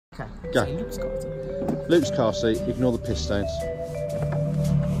Okay. Go. So Luke's got it. Luke's car seat, ignore the piss stains.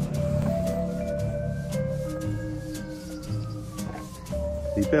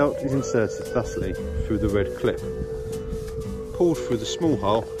 The belt is inserted thusly through the red clip. Pulled through the small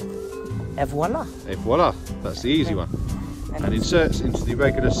hole. Et voila. Et voila, that's the easy one. And inserts into the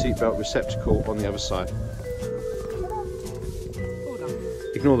regular seatbelt receptacle on the other side.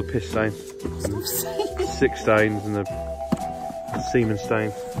 Ignore the piss stain, sick stains and the semen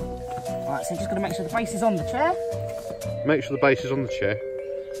stain. Right, so you're just going to make sure the base is on the chair. Make sure the base is on the chair.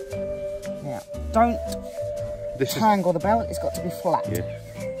 Yeah. Don't tangle the belt, it's got to be flat. Yeah.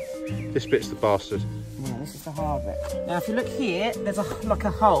 This bit's the bastard. Yeah, this is the hard bit. Now if you look here, there's like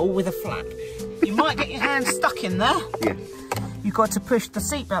a hole with a flap. You might get your hand stuck in there. Yeah. You've got to push the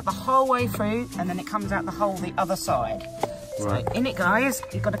seatbelt the whole way through and then it comes out the hole the other side. Right. So in it goes,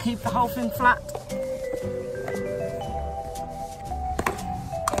 you've got to keep the whole thing flat.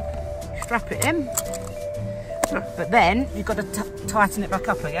 Strap it in. But then you've got to tighten it back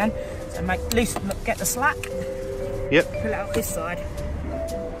up again. So get the slack. Yep. Pull it out this side.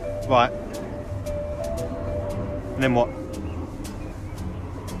 Right. And then what?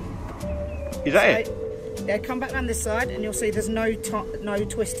 Is that it? Yeah, come back around this side and you'll see there's no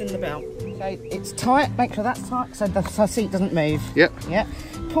twist in the belt. So it's tight, make sure that's tight so the seat doesn't move. Yep. Yep.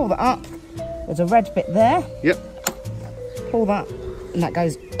 Pull that up. There's a red bit there. Yep. Pull that and that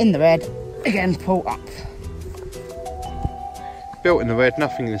goes in the red. Again, pull up. Belt in the red,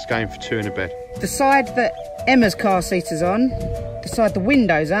 nothing in this game for two in a bed. The side that Emma's car seat is on, the side the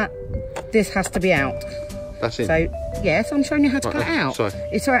window's at, this has to be out. That's it. So, yes, I'm showing you how to cut it out. Sorry.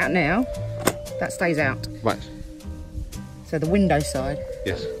 It's out now. That stays out. Right. So the window side.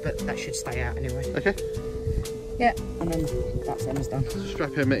 Yes. But that should stay out anyway. Okay. Yeah, and then that's Emma's done.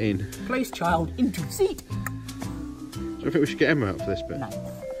 Strap Emma in. Place child into seat. Do you think we should get Emma out for this bit? No.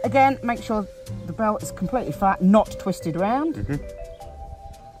 Again, make sure the belt is completely flat, not twisted round.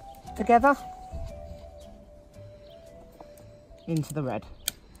 Together. Into the red.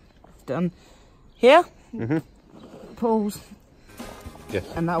 Done. Here. Pulls. Yes.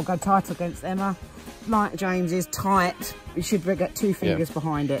 And that'll go tight against Emma. Like James is tight. You should get two fingers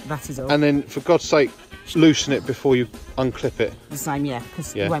behind it. That is all. And then, for God's sake, loosen it before you unclip it. The same, yeah,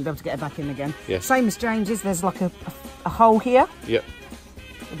 because you won't be able to get it back in again. Yes. Same as James's. There's like a hole here. Yep.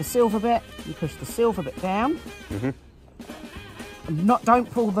 With the silver bit, you push the silver bit down. Don't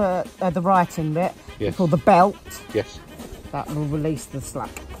pull the writing bit. Yes. You pull the belt. Yes. That will release the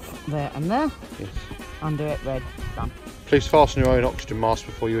slack. There and there. Yes. Undo it, red, done. Please fasten your own oxygen mask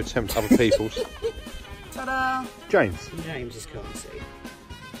before you attempt other people's. Ta-da! James. James's car seat.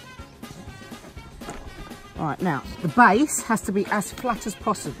 Right, now, the base has to be as flat as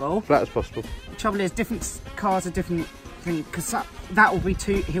possible. Flat as possible. The trouble is, different cars are different things, because that will be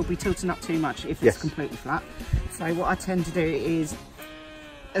he'll be tilting up too much if it's completely flat. So what I tend to do is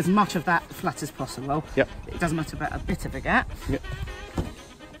as much of that flat as possible. Yep. It doesn't matter about a bit of a gap. Yep.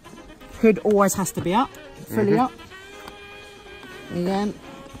 Hood always has to be up, fully up. Again,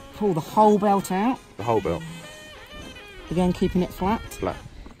 pull the whole belt out. The whole belt. Again, keeping it flat. Flat.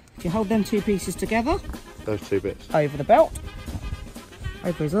 If you hold them two pieces together, Those two bits. over the belt,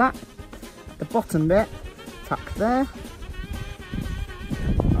 over his lap, the bottom bit, tuck there,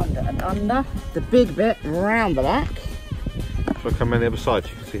 under and under, the big bit round the back. So I come around the other side so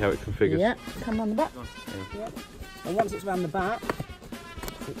you can see how it configures. Yeah, come on the back. Yeah. And once it's round the back,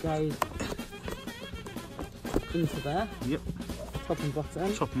 it goes into there. Yep. Top and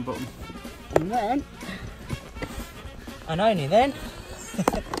bottom. Top and bottom. And then, and only then,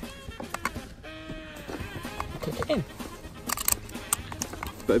 click it in.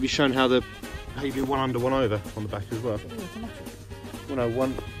 But have you shown how you do one under, one over on the back as well? Well, no,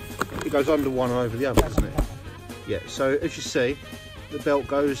 one. It goes under one and over the other, doesn't it? Yeah. So as you see, the belt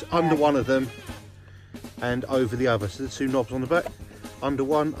goes under one of them and over the other. So the two knobs on the back, under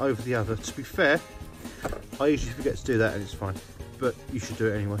one, over the other. To be fair, I usually forget to do that and it's fine. But you should do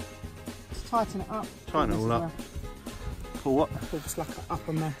it anyway. Just tighten it up. Tighten it all up. Pull what? Pull the slack up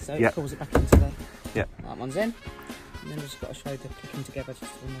on there so Yep. it pulls it back into there. Yeah. That one's in. And then we've just got to show the clicking together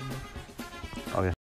just to remember. Oh yeah.